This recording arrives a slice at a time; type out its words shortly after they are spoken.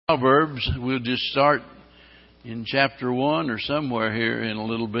Proverbs. We'll just start in chapter 1 or somewhere here in a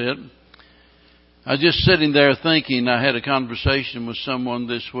little bit. I was just sitting there thinking. I had a conversation with someone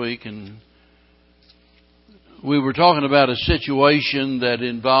this week, and we were talking about a situation that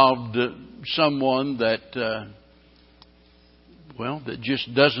involved someone that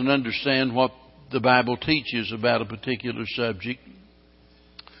just doesn't understand what the Bible teaches about a particular subject.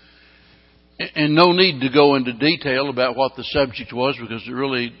 And no need to go into detail about what the subject was, because it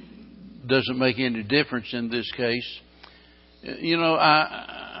really doesn't make any difference in this case. You know,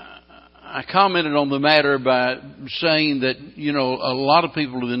 I commented on the matter by saying that, you know, a lot of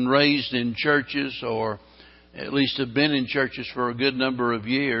people have been raised in churches, or at least have been in churches for a good number of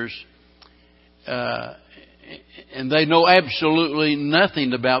years, and they know absolutely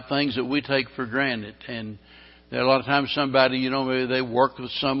nothing about things that we take for granted. And there are a lot of times somebody, you know, maybe they work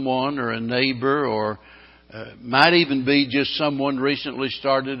with someone or a neighbor, or might even be just someone recently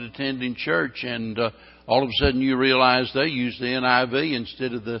started attending church, and all of a sudden you realize they use the NIV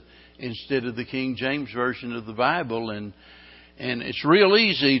instead of the King James Version of the Bible, and it's real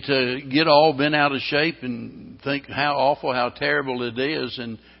easy to get all bent out of shape and think how awful, how terrible it is,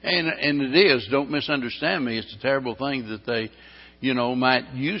 and it is. Don't misunderstand me. It's a terrible thing that they, you know,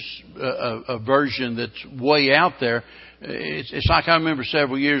 might use a version that's way out there. It's like I remember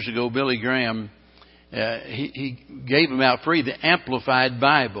several years ago, Billy Graham, he gave them out free the Amplified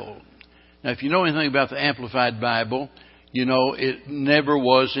Bible. Now, if you know anything about the Amplified Bible, you know it never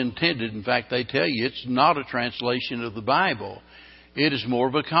was intended. In fact, they tell you it's not a translation of the Bible. It is more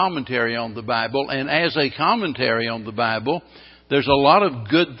of a commentary on the Bible. And as a commentary on the Bible, there's a lot of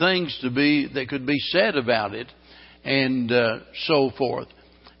good things that could be said about it, and so forth.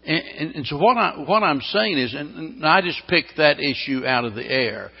 And so what I'm saying is, and I just picked that issue out of the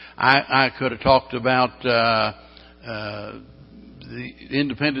air. I could have talked about the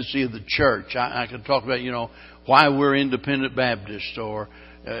independency of the church. I could talk about, you know, why we're independent Baptists, or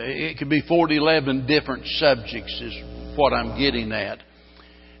it could be 11 different subjects is what I'm getting at.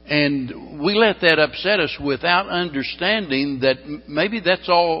 And we let that upset us without understanding that maybe that's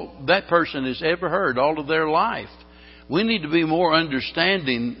all that person has ever heard all of their life. We need to be more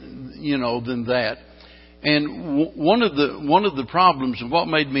understanding, you know, than that. And one of the problems, and what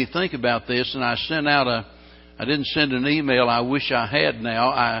made me think about this, and I didn't send an email. I wish I had now.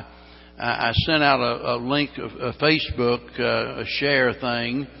 I sent out a link, a Facebook, a share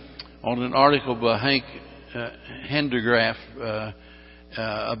thing on an article by Hank Hendergraff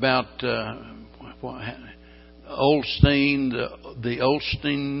about Osteen, the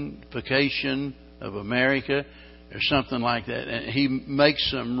Osteenification of America, or something like that. And he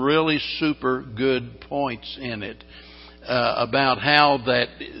makes some really super good points in it about how that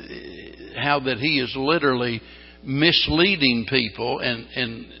he is literally misleading people, and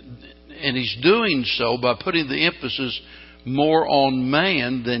he's doing so by putting the emphasis more on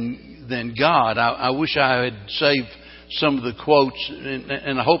man than God. I wish I had saved some of the quotes,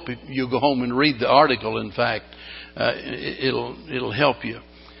 and I hope you'll go home and read the article. In fact, it'll help you.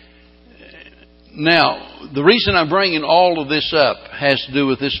 Now, the reason I'm bringing all of this up has to do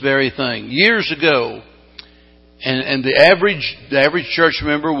with this very thing. Years ago, and the average church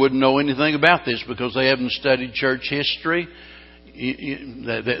member wouldn't know anything about this because they haven't studied church history.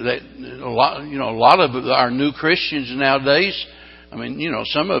 A lot of our new Christians nowadays, I mean, you know,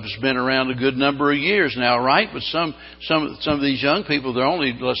 some of us been around a good number of years now, right? But some of these young people, they're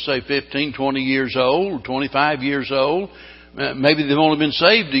only, let's say, 15, 20 years old, 25 years old. Maybe they've only been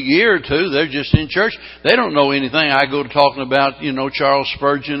saved a year or two. They're just in church. They don't know anything. I go to talking about, you know, Charles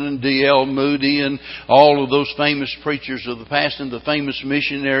Spurgeon and D.L. Moody and all of those famous preachers of the past, and the famous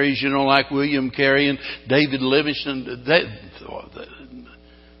missionaries, you know, like William Carey and David Livingstone.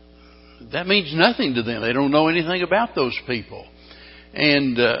 That means nothing to them. They don't know anything about those people.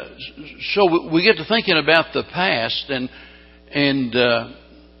 And so we get to thinking about the past, and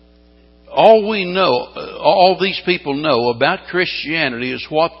all these people know about Christianity is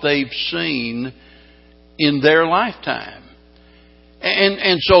what they've seen in their lifetime.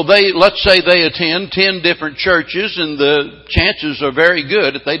 And so let's say they attend 10 different churches, and the chances are very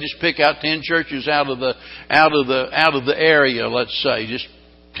good if they just pick out 10 churches out of the area, let's say, just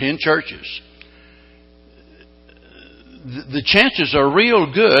 10 churches. The chances are real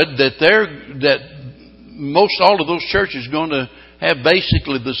good that most all of those churches are going to have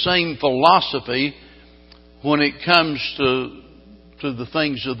basically the same philosophy when it comes to the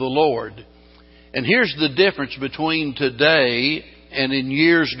things of the Lord. And here's the difference between today and in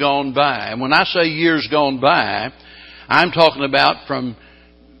years gone by. And when I say years gone by, I'm talking about from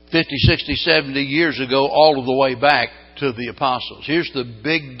 50, 60, 70 years ago all of the way back to the apostles. Here's the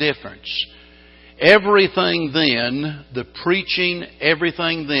big difference. Everything then, the preaching,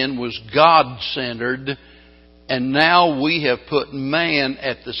 everything then was God-centered, and now we have put man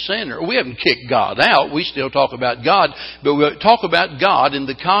at the center. We haven't kicked God out. We still talk about God, but we talk about God in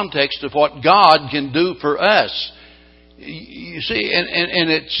the context of what God can do for us. You see,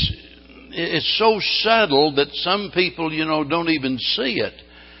 and it's so subtle that some people, don't even see it.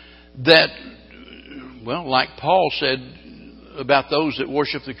 That, well, like Paul said about those that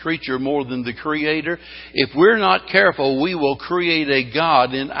worship the creature more than the Creator, if we're not careful, we will create a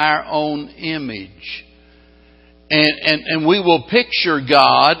God in our own image. And we will picture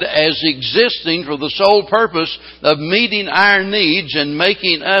God as existing for the sole purpose of meeting our needs and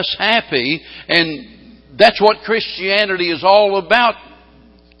making us happy. And that's what Christianity is all about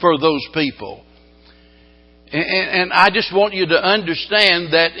for those people. And I just want you to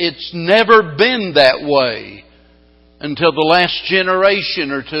understand that it's never been that way until the last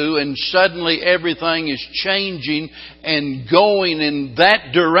generation or two, and suddenly everything is changing and going in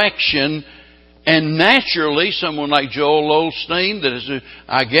that direction. And naturally, someone like Joel Osteen, that is,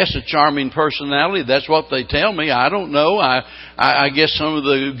 I guess, a charming personality. That's what they tell me. I don't know. I guess some of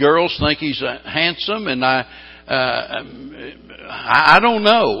the girls think he's handsome, and I don't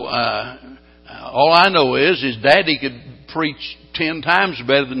know. All I know is his daddy could preach 10 times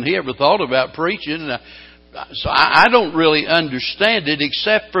better than he ever thought about preaching. So I don't really understand it,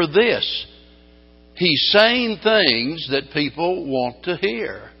 except for this: he's saying things that people want to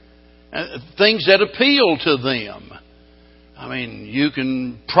hear. Things that appeal to them. I mean, you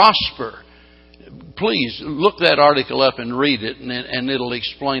can prosper. Please look that article up and read it, and it'll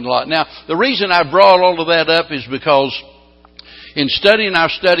explain a lot. Now, the reason I brought all of that up is because in studying our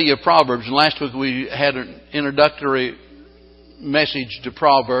study of Proverbs, and last week we had an introductory message to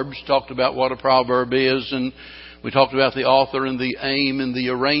Proverbs, talked about what a proverb is, and we talked about the author and the aim and the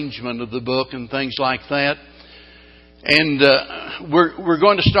arrangement of the book and things like that. And we're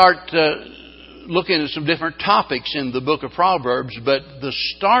going to start looking at some different topics in the book of Proverbs, but the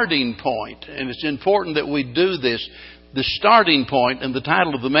starting point, and it's important that we do this, the starting point, and the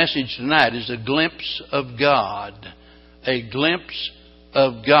title of the message tonight is A Glimpse of God. A glimpse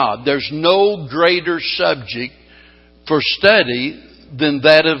of God. There's no greater subject for study than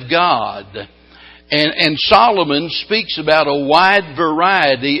that of God. And Solomon speaks about a wide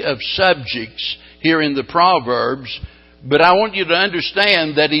variety of subjects here in the Proverbs, but I want you to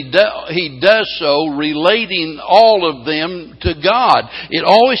understand that he does so relating all of them to God. It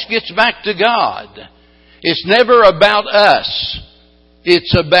always gets back to God. It's never about us.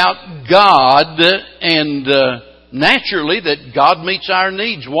 It's about God, and naturally that God meets our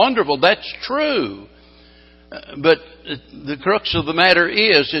needs. Wonderful, that's true. But the crux of the matter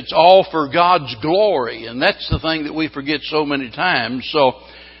is it's all for God's glory, and that's the thing that we forget so many times. So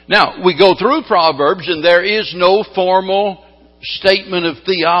now, we go through Proverbs, and there is no formal statement of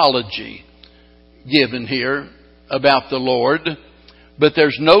theology given here about the Lord. But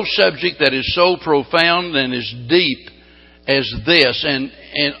there's no subject that is so profound and as deep as this. And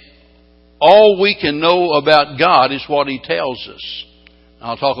all we can know about God is what He tells us.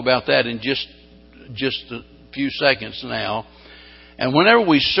 I'll talk about that in just a few seconds now. And whenever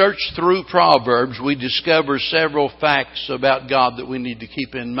we search through Proverbs, we discover several facts about God that we need to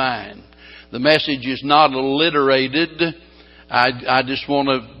keep in mind. The message is not alliterated. I just want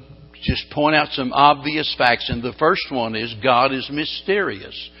to point out some obvious facts. And the first one is God is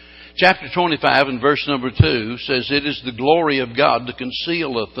mysterious. Chapter 25 and verse number 2 says, "It is the glory of God to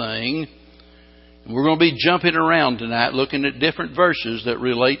conceal a thing." And we're going to be jumping around tonight looking at different verses that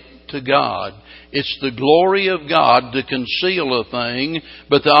relate to God. It's the glory of God to conceal a thing,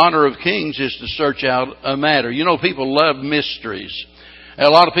 but the honor of kings is to search out a matter. You know, people love mysteries. A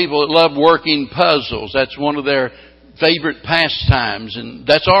lot of people that love working puzzles. That's one of their favorite pastimes, and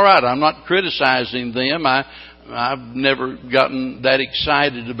that's all right. I'm not criticizing them. I've never gotten that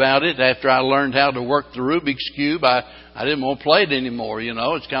excited about it. After I learned how to work the Rubik's Cube, I didn't want to play it anymore. You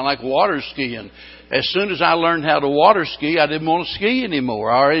know, it's kind of like water skiing. As soon as I learned how to water ski, I didn't want to ski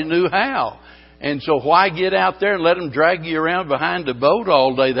anymore. I already knew how. And so why get out there and let them drag you around behind a boat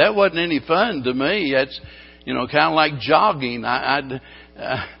all day? That wasn't any fun to me. That's, kind of like jogging.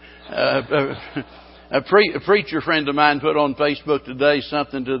 A preacher friend of mine put on Facebook today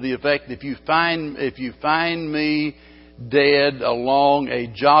something to the effect, if you find me dead along a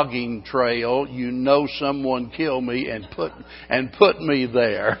jogging trail, you know someone killed me and put me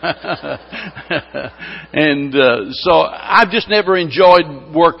there. And so I've just never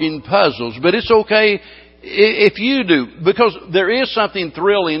enjoyed working puzzles, but it's okay if you do, because there is something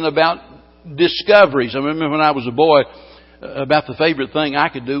thrilling about discoveries. I remember when I was a boy, about the favorite thing I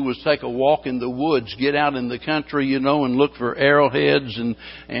could do was take a walk in the woods, get out in the country, and look for arrowheads and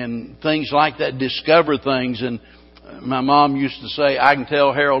things like that, discover things. And my mom used to say, I can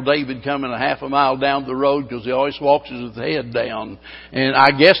tell Harold David coming a half a mile down the road because he always walks with his head down. And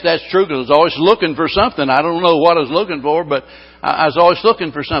I guess that's true because I was always looking for something. I don't know what I was looking for, but I was always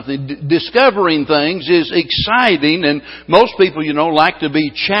looking for something. Discovering things is exciting, and most people, like to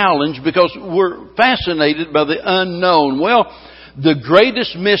be challenged because we're fascinated by the unknown. Well, the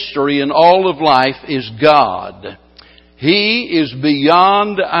greatest mystery in all of life is God. He is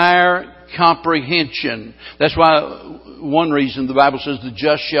beyond our comprehension. That's why one reason the Bible says the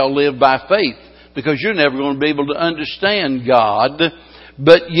just shall live by faith, because you're never going to be able to understand God,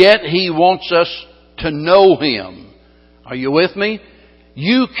 but yet He wants us to know Him. Are you with me?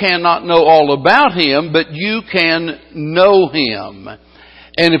 You cannot know all about Him, but you can know Him.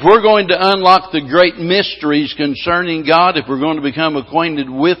 And if we're going to unlock the great mysteries concerning God, if we're going to become acquainted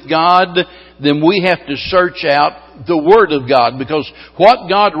with God, then we have to search out the Word of God, because what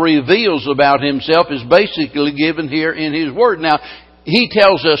God reveals about Himself is basically given here in His Word. Now, He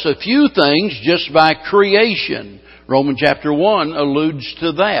tells us a few things just by creation. Romans chapter 1 alludes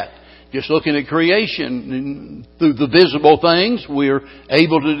to that. Just looking at creation, through the visible things, we're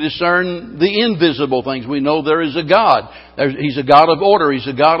able to discern the invisible things. We know there is a God. He's a God of order. He's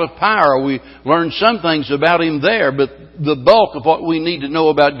a God of power. We learn some things about Him there, but the bulk of what we need to know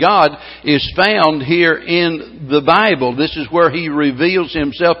about God is found here in the Bible. This is where He reveals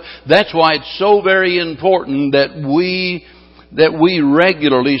Himself. That's why it's so very important that we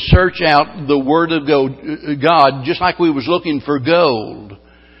regularly search out the Word of God, just like we was looking for gold.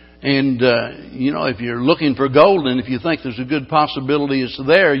 And, if you're looking for gold and if you think there's a good possibility it's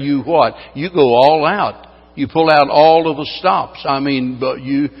there, you what? You go all out. You pull out all of the stops. But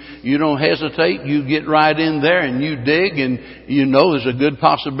you don't hesitate. You get right in there and you dig, and there's a good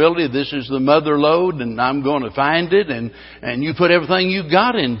possibility this is the mother lode and I'm going to find it, and you put everything you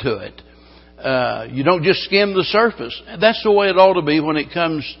got into it. You don't just skim the surface. That's the way it ought to be when it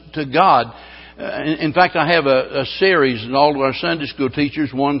comes to God. In fact, I have a series, and all of our Sunday school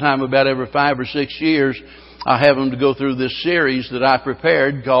teachers, one time about every 5 or 6 years, I have them to go through this series that I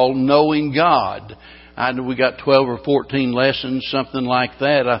prepared called Knowing God. We got 12 or 14 lessons, something like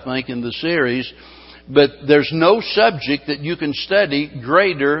that, I think, in the series. But there's no subject that you can study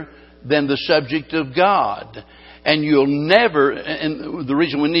greater than the subject of God. And you'll never, and the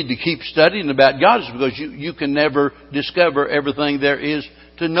reason we need to keep studying about God is because you can never discover everything there is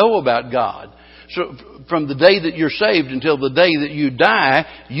to know about God. So from the day that you're saved until the day that you die,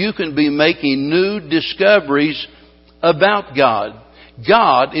 you can be making new discoveries about God.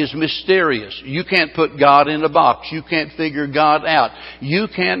 God is mysterious. You can't put God in a box. You can't figure God out. You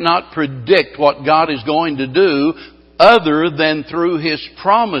cannot predict what God is going to do other than through His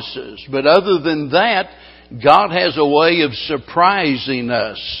promises. But other than that, God has a way of surprising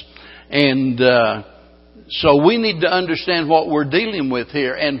us. And so we need to understand what we're dealing with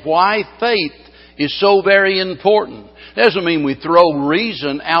here and why faith is so very important. It doesn't mean we throw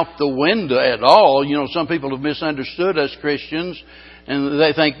reason out the window at all. Some people have misunderstood us Christians, and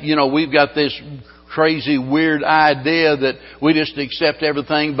they think, we've got this crazy, weird idea that we just accept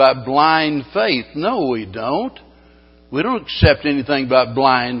everything by blind faith. No, we don't. We don't accept anything by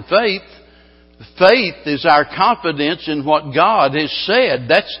blind faith. Faith is our confidence in what God has said.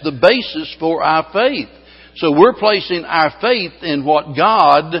 That's the basis for our faith. So we're placing our faith in what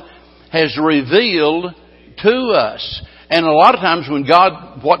God has revealed to us. And a lot of times when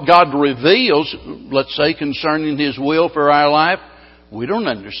what God reveals, let's say concerning His will for our life, we don't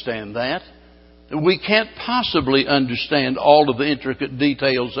understand that. We can't possibly understand all of the intricate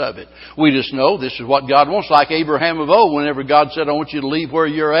details of it. We just know this is what God wants. Like Abraham of old, whenever God said, I want you to leave where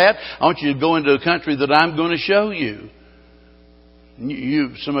you're at, I want you to go into a country that I'm going to show you.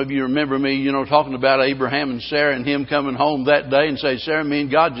 Some of you remember me, talking about Abraham and Sarah and him coming home that day and say, Sarah, me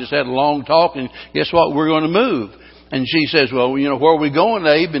and God just had a long talk, and guess what? We're going to move. And she says, well, where are we going,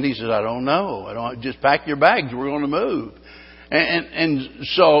 Abe? And he says, I don't know. Just pack your bags. We're going to move. And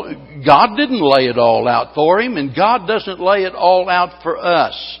so God didn't lay it all out for him, and God doesn't lay it all out for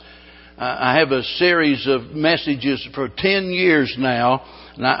us. I have a series of messages for 10 years now,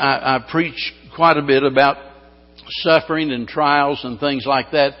 and I preach quite a bit about suffering and trials and things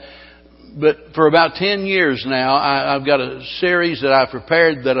like that. But for about 10 years now, I've got a series that I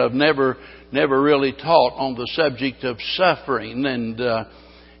prepared that I've never really taught on the subject of suffering.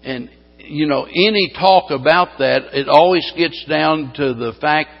 And any talk about that, it always gets down to the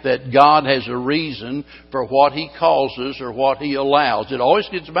fact that God has a reason for what He causes or what He allows. It always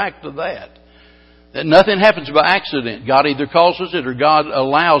gets back to that. That nothing happens by accident. God either causes it or God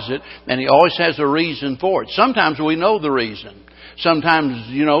allows it, and He always has a reason for it. Sometimes we know the reason. Sometimes,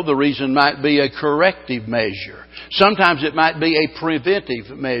 the reason might be a corrective measure. Sometimes it might be a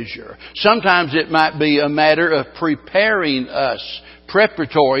preventive measure. Sometimes it might be a matter of preparing us,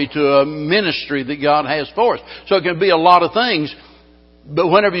 preparatory to a ministry that God has for us. So it can be a lot of things, but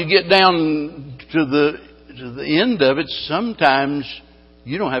whenever you get down to the end of it, sometimes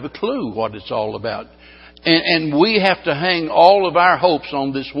you don't have a clue what it's all about. And we have to hang all of our hopes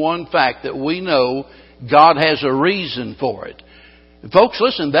on this one fact that we know God has a reason for it. And folks,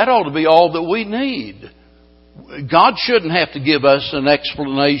 listen, that ought to be all that we need. God shouldn't have to give us an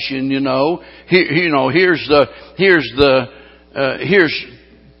explanation, here's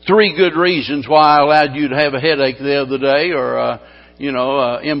 3 good reasons why I allowed you to have a headache the other day, or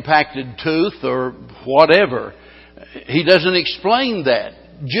impacted tooth, or whatever. He doesn't explain that.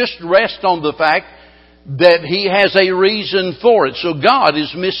 Just rest on the fact that He has a reason for it. So God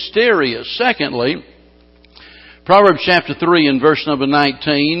is mysterious. Secondly, Proverbs chapter 3 and verse number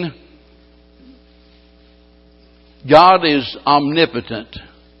 19. God is omnipotent.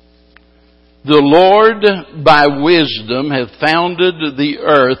 The Lord by wisdom hath founded the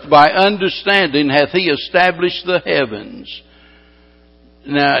earth. By understanding hath He established the heavens.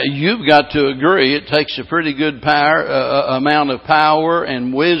 Now, you've got to agree it takes a pretty good amount of power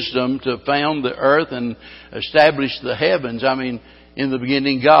and wisdom to found the earth and establish the heavens. I mean, in the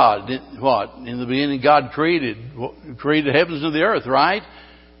beginning God, In the beginning God created the heavens and the earth, right?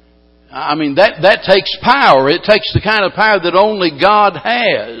 I mean, that takes power. It takes the kind of power that only God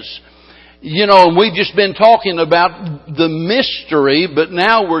has. And we've just been talking about the mystery, but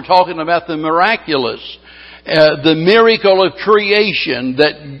now we're talking about the miraculous. The miracle of creation,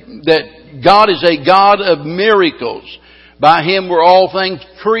 that God is a God of miracles. By Him were all things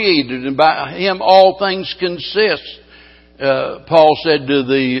created, and by Him all things consist, Paul said to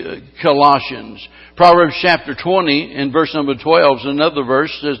the Colossians. Proverbs chapter 20 and verse number 12 is another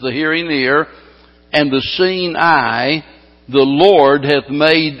verse, says, the hearing ear and the seeing eye, the Lord hath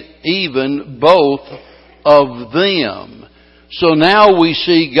made even both of them. So now we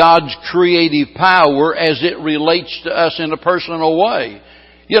see God's creative power as it relates to us in a personal way.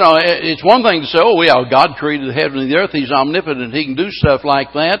 It's one thing to say, God created the heaven and the earth. He's omnipotent. He can do stuff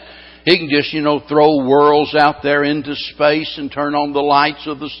like that. He can just, throw worlds out there into space and turn on the lights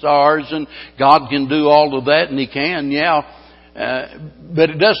of the stars, and God can do all of that, and He can, but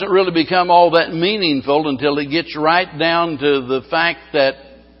it doesn't really become all that meaningful until it gets right down to the fact that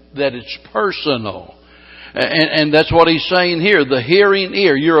it's personal. And that's what he's saying here. The hearing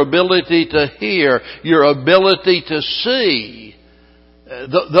ear, your ability to hear, your ability to see.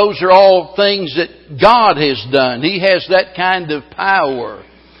 Those are all things that God has done. He has that kind of power.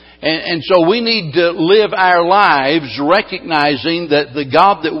 And so we need to live our lives recognizing that the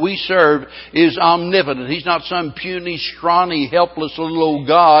God that we serve is omnipotent. He's not some puny, scrawny, helpless little old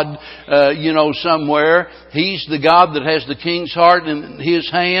God, somewhere. He's the God that has the king's heart in His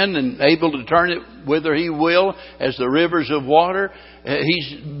hand and able to turn it whither He will as the rivers of water.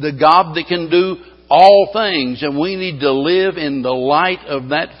 He's the God that can do all things, and we need to live in the light of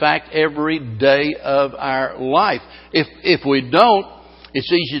that fact every day of our life. If we don't, it's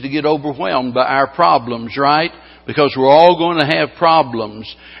easy to get overwhelmed by our problems, right? Because we're all going to have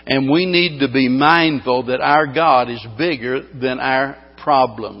problems. And we need to be mindful that our God is bigger than our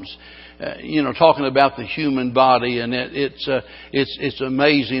problems. Talking about the human body, and it's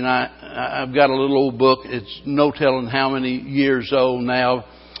amazing. I've got a little old book. It's no telling how many years old now.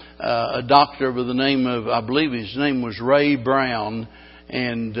 A doctor by the name of, I believe his name was Ray Brown.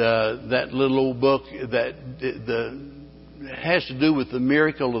 And that little old book it has to do with the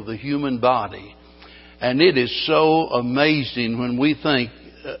miracle of the human body. And it is so amazing when we think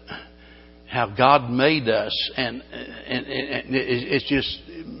how God made us. And it's just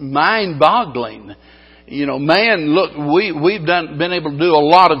mind-boggling. Man, look, we've been able to do a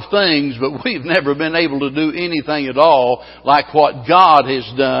lot of things, but we've never been able to do anything at all like what God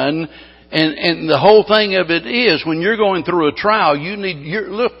has done. And the whole thing of it is, when you're going through a trial,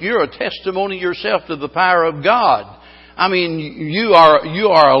 you're a testimony yourself to the power of God. I mean, you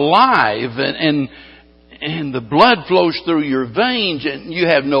are alive, and the blood flows through your veins, and you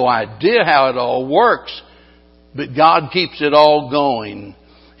have no idea how it all works. But God keeps it all going.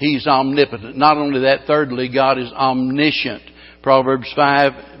 He's omnipotent. Not only that, thirdly, God is omniscient. Proverbs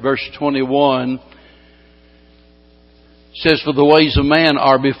 5, verse 21. It says, for the ways of man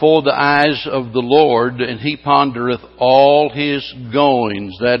are before the eyes of the Lord, and He pondereth all His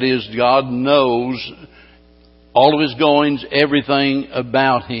goings. That is, God knows all of His goings, everything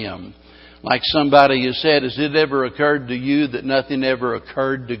about Him. Like somebody has said, has it ever occurred to you that nothing ever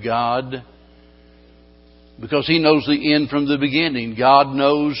occurred to God? Because He knows the end from the beginning. God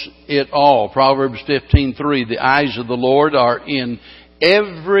knows it all. Proverbs 15:3, the eyes of the Lord are in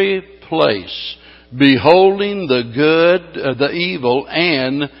every place, beholding the good, the evil,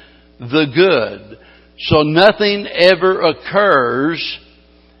 and the good. So nothing ever occurs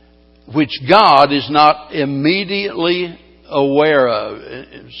which God is not immediately aware of.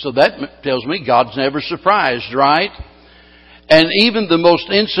 So that tells me God's never surprised, right? And even the most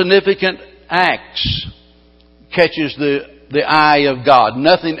insignificant acts catches the eye of God.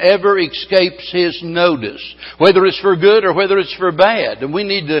 Nothing ever escapes His notice, whether it's for good or whether it's for bad. And we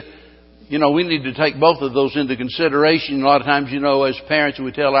need to take both of those into consideration. A lot of times, as parents,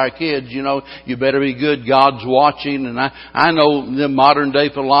 we tell our kids, you better be good. God's watching. And I know the modern day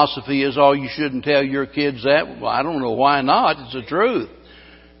philosophy is, you shouldn't tell your kids that. Well, I don't know why not. It's the truth.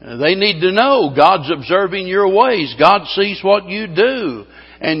 They need to know God's observing your ways. God sees what you do.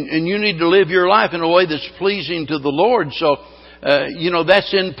 And you need to live your life in a way that's pleasing to the Lord. So,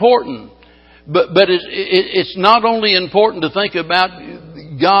 that's important. But it's not only important to think about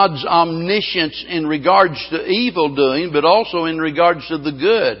God's omniscience in regards to evil doing, but also in regards to the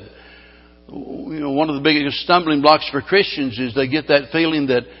good. One of the biggest stumbling blocks for Christians is they get that feeling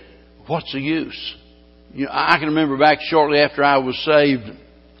that, what's the use? I can remember back shortly after I was saved,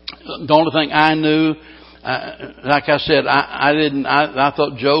 the only thing I knew, like I said, I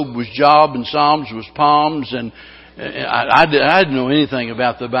thought Job was Job and Psalms was Palms, and I didn't know anything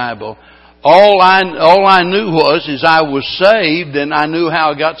about the Bible. All I knew is I was saved, and I knew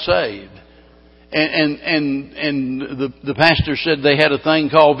how I got saved. And the pastor said they had a thing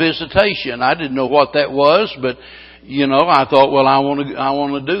called visitation. I didn't know what that was, but I thought, well, I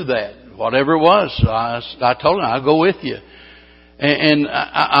want to do that. Whatever it was, I told him, I'll go with you. And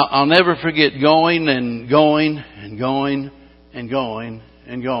I'll never forget going and going and going and going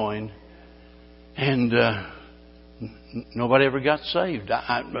and going. And nobody ever got saved.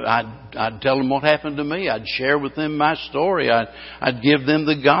 I'd tell them what happened to me. I'd share with them my story. I'd give them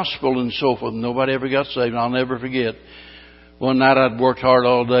the gospel and so forth. Nobody ever got saved. I'll never forget. One night I'd worked hard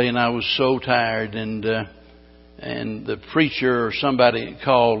all day and I was so tired, and the preacher or somebody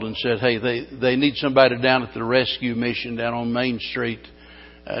called and said, hey, they need somebody down at the rescue mission down on Main Street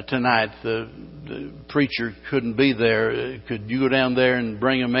tonight. The preacher couldn't be there. Could you go down there and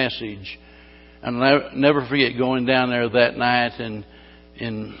bring a message? And I'll never forget going down there that night, and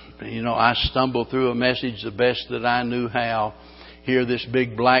I stumbled through a message the best that I knew how. Here, this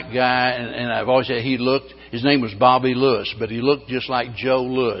big black guy, and I've always said his name was Bobby Lewis, but he looked just like Joe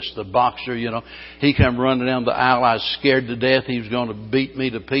Louis, the boxer, He come running down the aisle. I was scared to death he was going to beat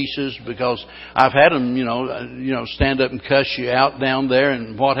me to pieces, because I've had him, stand up and cuss you out down there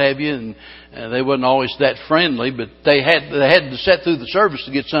and what have you, and they wasn't always that friendly, but they had to sit through the service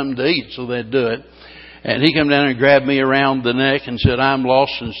to get something to eat, so they'd do it. And he came down and grabbed me around the neck and said, I'm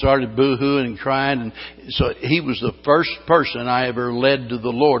lost, and started boo-hooing and crying. And so he was the first person I ever led to the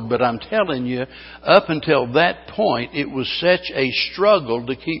Lord. But I'm telling you, up until that point, it was such a struggle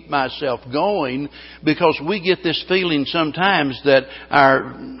to keep myself going, because we get this feeling sometimes that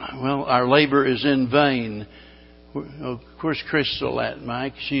our labor is in vain. Where's Crystal at,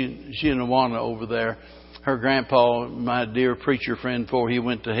 Mike? She and Awana over there. Her grandpa, my dear preacher friend, before he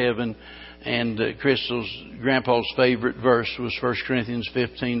went to heaven. And Crystal's grandpa's favorite verse was 1 Corinthians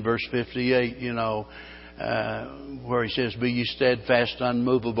 15, verse 58, where he says, be ye steadfast,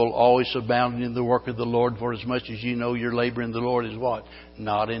 unmovable, always abounding in the work of the Lord, for as much as you know your labor in the Lord is what?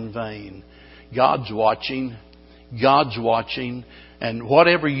 Not in vain. God's watching. God's watching. And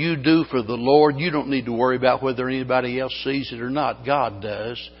whatever you do for the Lord, you don't need to worry about whether anybody else sees it or not. God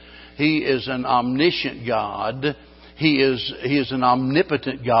does. He is an omniscient God. He is an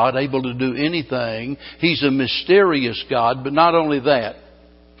omnipotent God, able to do anything. He's a mysterious God, but not only that,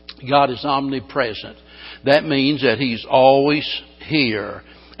 God is omnipresent. That means that He's always here.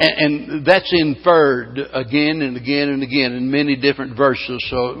 And that's inferred again and again and again in many different verses.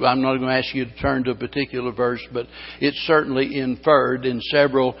 So I'm not going to ask you to turn to a particular verse, but it's certainly inferred in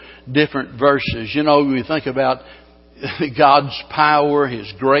several different verses. We think about God's power,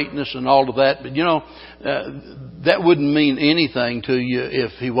 His greatness and all of that. But that wouldn't mean anything to you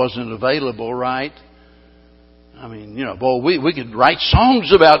if He wasn't available, right? I mean, we could write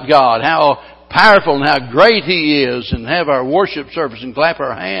songs about God, how powerful and how great He is, and have our worship service and clap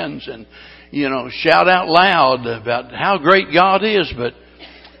our hands. And, shout out loud about how great God is, but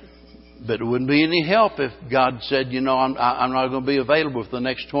it wouldn't be any help if God said, I'm not going to be available for the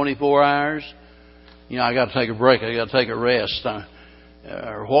next 24 hours. I got to take a break. I got to take a rest.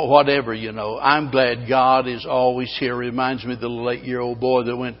 Or whatever, I'm glad God is always here. Reminds me of the little 8-year-old boy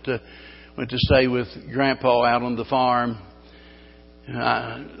that went to stay with Grandpa out on the farm.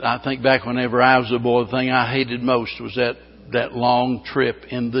 I think back whenever I was a boy, the thing I hated most was that long trip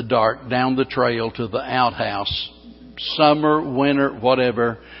in the dark down the trail to the outhouse. Summer, winter,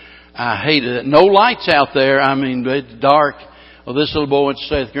 whatever. I hated it. No lights out there. I mean, it's dark. Well, this little boy went to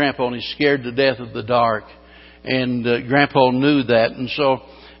stay with Grandpa, and he's scared to death of the dark. And Grandpa knew that. And so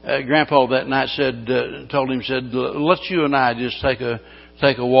Grandpa that night told him, let's you and I just take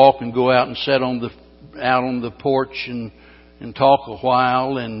a walk and go out and sit out on the porch and talk a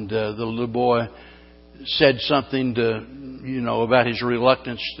while. And the little boy said something about his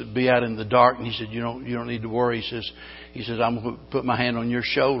reluctance to be out in the dark. And he said, you don't need to worry. He says, I'm going to put my hand on your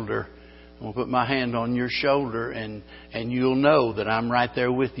shoulder. I'm going to put my hand on your shoulder, and you'll know that I'm right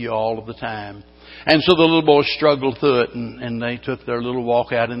there with you all of the time. And so the little boy struggled through it, and they took their little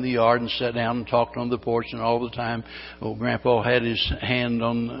walk out in the yard and sat down and talked on the porch. And all the time, old Grandpa had his hand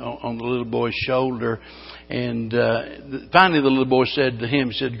on the little boy's shoulder. And finally, the little boy said to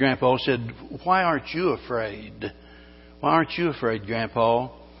him, Grandpa said, why aren't you afraid? Why aren't you afraid, Grandpa?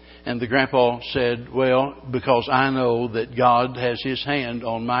 And the grandpa said, well, because I know that God has His hand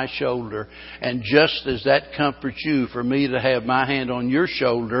on my shoulder. And just as that comforts you for me to have my hand on your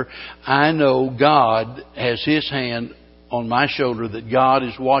shoulder, I know God has His hand on my shoulder, that God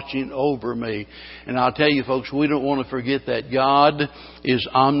is watching over me. And I'll tell you, folks, we don't want to forget that God is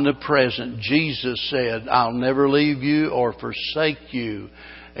omnipresent. Jesus said, I'll never leave you or forsake you.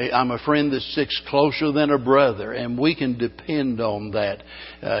 I'm a friend that sticks closer than a brother, and we can depend on that.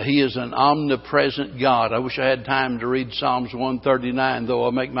 He is an omnipresent God. I wish I had time to read Psalms 139. Though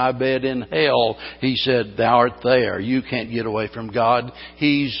I make my bed in hell, He said, Thou art there. You can't get away from God.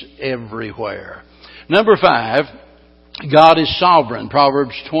 He's everywhere. Number 5, God is sovereign.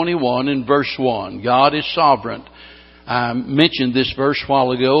 Proverbs 21 and verse 1. God is sovereign. I mentioned this verse a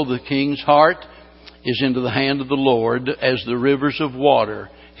while ago. The king's heart is into the hand of the Lord as the rivers of water.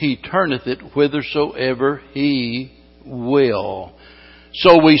 He turneth it whithersoever He will.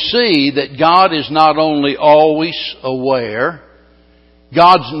 So we see that God is not only always aware,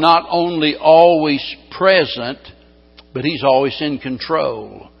 God's not only always present, but He's always in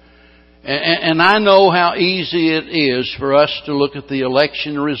control. And I know how easy it is for us to look at the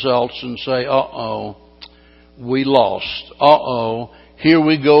election results and say, we lost. Here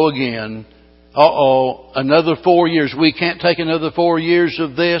we go again. Another 4 years. We can't take another 4 years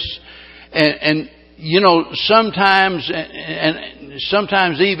of this. And sometimes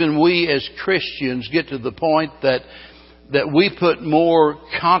even we as Christians get to the point that we put more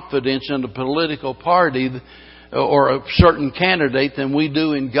confidence in a political party or a certain candidate than we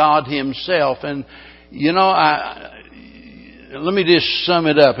do in God Himself. And, let me just sum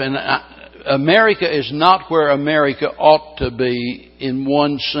it up. And America is not where America ought to be in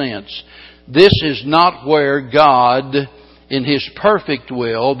one sense. This is not where God, in His perfect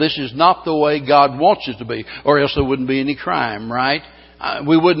will, this is not the way God wants it to be, or else there wouldn't be any crime, right?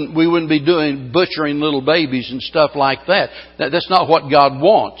 We wouldn't be butchering little babies and stuff like that. That's not what God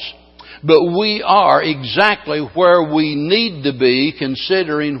wants. But we are exactly where we need to be,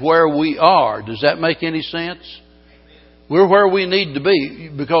 considering where we are. Does that make any sense? We're where we need to be,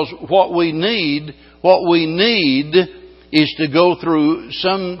 because what we need is to go through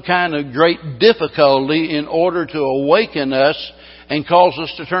some kind of great difficulty in order to awaken us and cause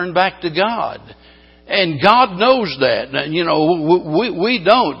us to turn back to God. And God knows that. We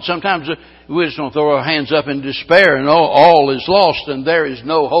don't. Sometimes we just don't throw our hands up in despair and all is lost and there is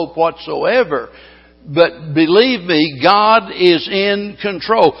no hope whatsoever. But believe me, God is in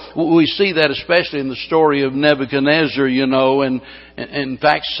control. We see that especially in the story of Nebuchadnezzar, and in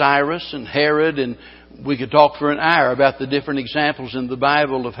fact Cyrus and Herod, and we could talk for an hour about the different examples in the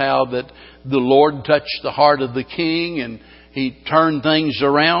Bible of how that the Lord touched the heart of the king and He turned things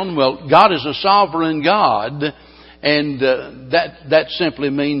around. Well, God is a sovereign God, and that simply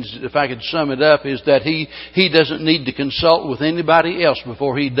means, if I could sum it up, is that He doesn't need to consult with anybody else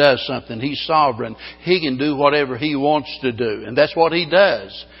before He does something. He's sovereign. He can do whatever He wants to do, and that's what He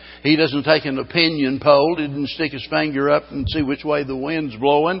does. He doesn't take an opinion poll. He didn't stick His finger up and see which way the wind's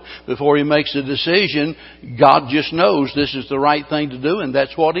blowing before He makes a decision. God just knows this is the right thing to do, and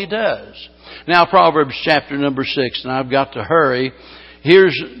that's what He does. Now, Proverbs chapter number 6, and I've got to hurry.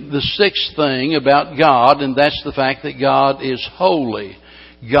 Here's the 6th thing about God, and that's the fact that God is holy.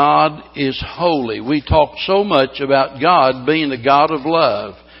 God is holy. We talk so much about God being a God of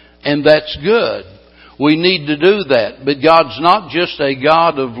love, and that's good. We need to do that. But God's not just a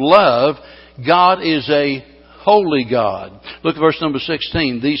God of love. God is a holy God. Look at verse number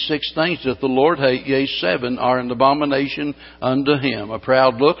 16. These 6 things doth the Lord hate, yea, 7 are an abomination unto Him. A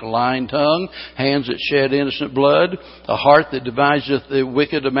proud look, a lying tongue, hands that shed innocent blood, a heart that deviseth the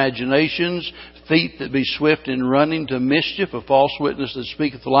wicked imaginations, feet that be swift in running to mischief, a false witness that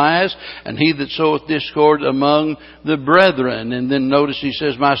speaketh lies, and he that soweth discord among the brethren. And then notice he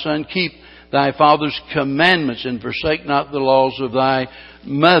says, my son, keep thy father's commandments and forsake not the laws of thy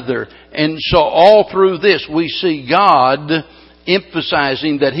mother. And so all through this we see God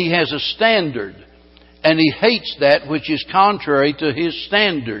emphasizing that He has a standard, and He hates that which is contrary to His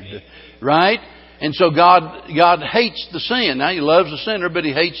standard. Right? And so God hates the sin. Now He loves the sinner, but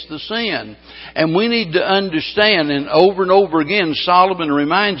He hates the sin. And we need to understand, and over again Solomon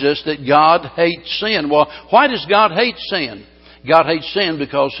reminds us that God hates sin. Well, why does God hate sin? God hates sin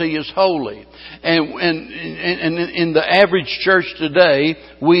because He is holy. And in the average church today,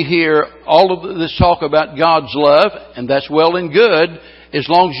 we hear all of this talk about God's love, and that's well and good as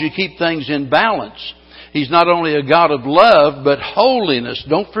long as you keep things in balance. He's not only a God of love, but holiness.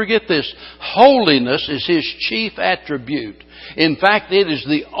 Don't forget this. Holiness is His chief attribute. In fact, it is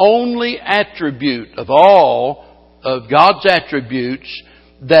the only attribute of all of God's attributes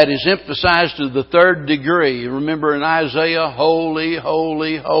that is emphasized to the 3rd degree. Remember in Isaiah, holy,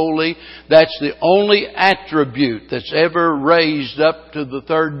 holy, holy. That's the only attribute that's ever raised up to the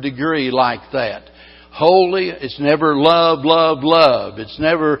 3rd degree like that. Holy, it's never love, love, love. It's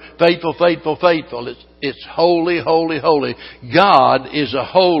never faithful, faithful, faithful. It's holy, holy, holy. God is a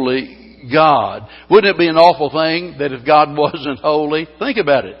holy God. Wouldn't it be an awful thing that if God wasn't holy? Think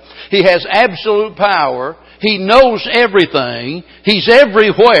about it. He has absolute power. He knows everything. He's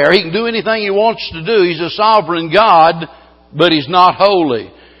everywhere. He can do anything He wants to do. He's a sovereign God, but He's not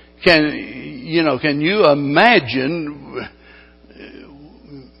holy. Can you imagine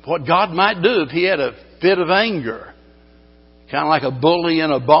what God might do if He had a fit of anger? Kind of like a bully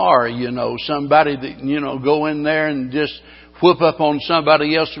in a bar, somebody that, go in there and just whoop up on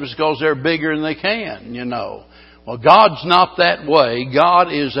somebody else because they're bigger than they can, Well, God's not that way.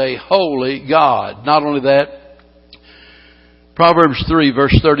 God is a holy God. Not only that, Proverbs 3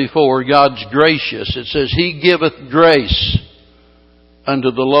 verse 34, God's gracious. It says, He giveth grace unto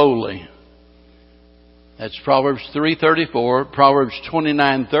the lowly. That's Proverbs 3:34, Proverbs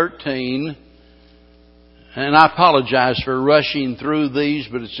 29:13. And I apologize for rushing through these,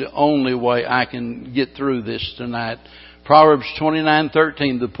 but it's the only way I can get through this tonight. Proverbs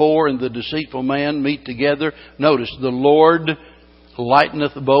 29:13, the poor and the deceitful man meet together. Notice, the Lord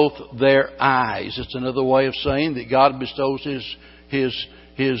lighteneth both their eyes. It's another way of saying that God bestows His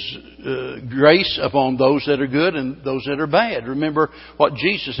grace upon those that are good and those that are bad. Remember what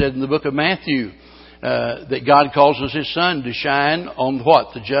Jesus said in the book of Matthew, that God causes His sun to shine on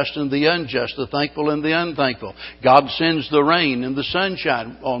what? The just and the unjust, the thankful and the unthankful. God sends the rain and the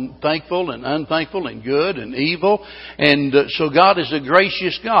sunshine on thankful and unthankful and good and evil. And so God is a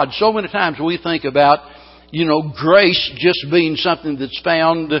gracious God. So many times we think about, grace just being something that's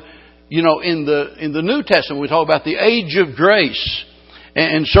found, in the New Testament. We talk about the age of grace.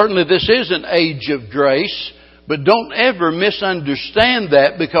 And certainly this is an age of grace. But don't ever misunderstand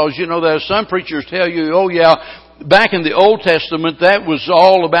that, because, there are some preachers tell you, oh yeah, back in the Old Testament that was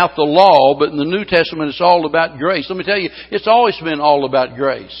all about the law, but in the New Testament it's all about grace. Let me tell you, it's always been all about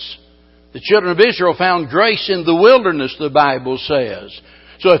grace. The children of Israel found grace in the wilderness, the Bible says.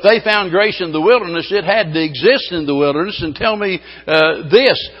 So if they found grace in the wilderness, it had to exist in the wilderness. And tell me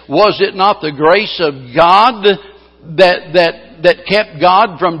this, was it not the grace of God that kept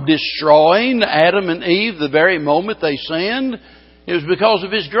God from destroying Adam and Eve the very moment they sinned? It was because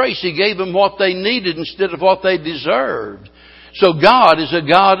of His grace. He gave them what they needed instead of what they deserved. So God is a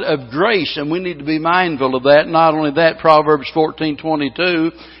God of grace, and we need to be mindful of that. Not only that, Proverbs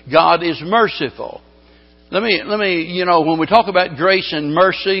 14:22, God is merciful. Let me, when we talk about grace and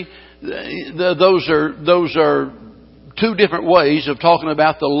mercy, those are two different ways of talking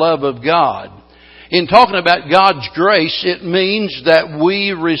about the love of God. In talking about God's grace, it means that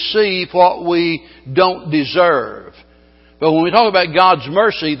we receive what we don't deserve. But when we talk about God's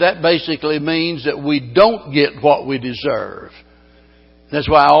mercy, that basically means that we don't get what we deserve. That's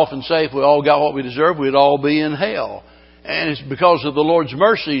why I often say if we all got what we deserve, we'd all be in hell. And it's because of the Lord's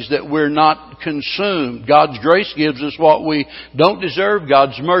mercies that we're not consumed. God's grace gives us what we don't deserve.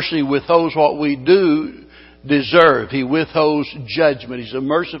 God's mercy withholds what we do deserve. He withholds judgment. He's a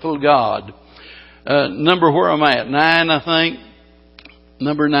merciful God. Number where am I at? 9, I think.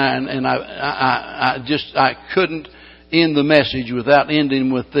 Number 9, and I couldn't end the message without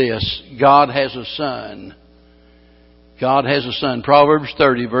ending with this. God has a son. God has a son. Proverbs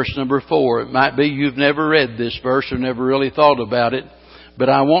 30, verse number 4. It might be you've never read this verse or never really thought about it, but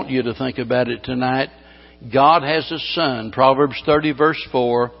I want you to think about it tonight. God has a son. Proverbs 30, verse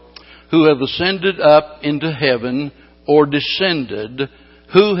 4. Who hath ascended up into heaven, or descended?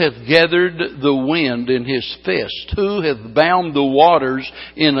 Who hath gathered the wind in his fist? Who hath bound the waters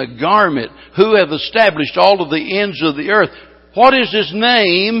in a garment? Who hath established all of the ends of the earth? What is his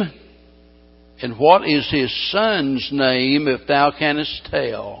name? And what is his son's name, if thou canst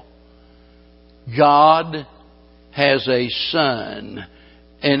tell? God has a son.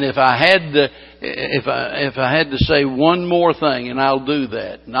 And if I had to say one more thing, and I'll do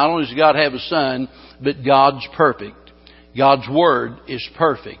that. Not only does God have a son, but God's perfect. God's Word is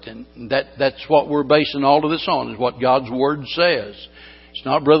perfect. And that's what we're basing all of this on, is what God's Word says. It's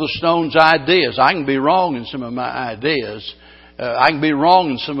not Brother Stone's ideas. I can be wrong in some of my ideas. I can be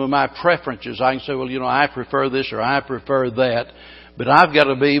wrong in some of my preferences. I can say, well, I prefer this or I prefer that. But I've got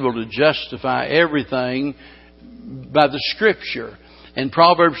to be able to justify everything by the Scripture. And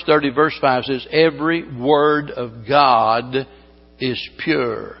Proverbs 30 verse 5 says, every word of God is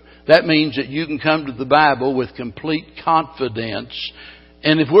pure. That means that you can come to the Bible with complete confidence.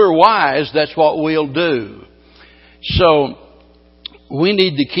 And if we're wise, that's what we'll do. So, we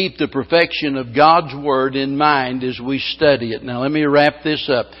need to keep the perfection of God's Word in mind as we study it. Now let me wrap this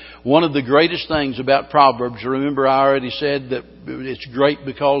up. One of the greatest things about Proverbs, remember I already said that it's great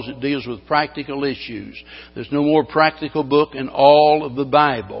because it deals with practical issues. There's no more practical book in all of the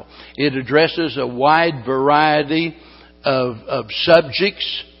Bible. It addresses a wide variety of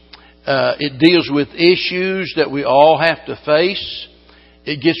subjects. It deals with issues that we all have to face.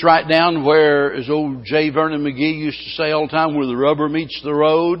 It gets right down where, as old J. Vernon McGee used to say all the time, where the rubber meets the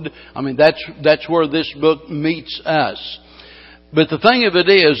road. I mean, that's where this book meets us. But the thing of it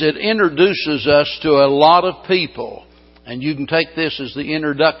is, it introduces us to a lot of people. And you can take this as the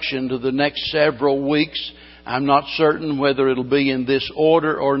introduction to the next several weeks. I'm not certain whether it'll be in this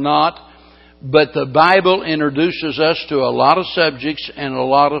order or not. But the Bible introduces us to a lot of subjects and a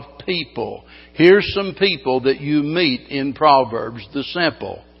lot of people. Here's some people that you meet in Proverbs. The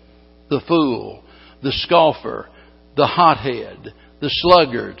simple, the fool, the scoffer, the hothead, the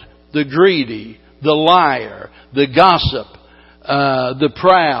sluggard, the greedy, the liar, the gossip, the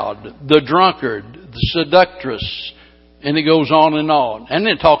proud, the drunkard, the seductress. And it goes on and on. And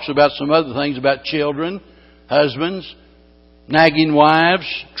then it talks about some other things about children, husbands, nagging wives,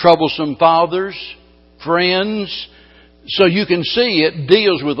 troublesome fathers, friends. So you can see it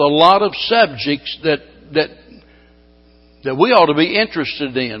deals with a lot of subjects that we ought to be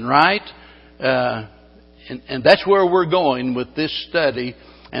interested in, right? And that's where we're going with this study.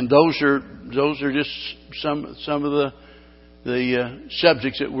 And those are just some of the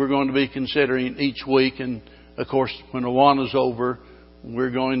subjects that we're going to be considering each week. And of course, when Awana's over,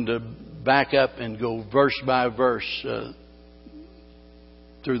 we're going to back up and go verse by verse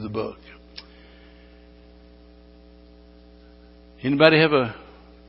through the book. Anybody have a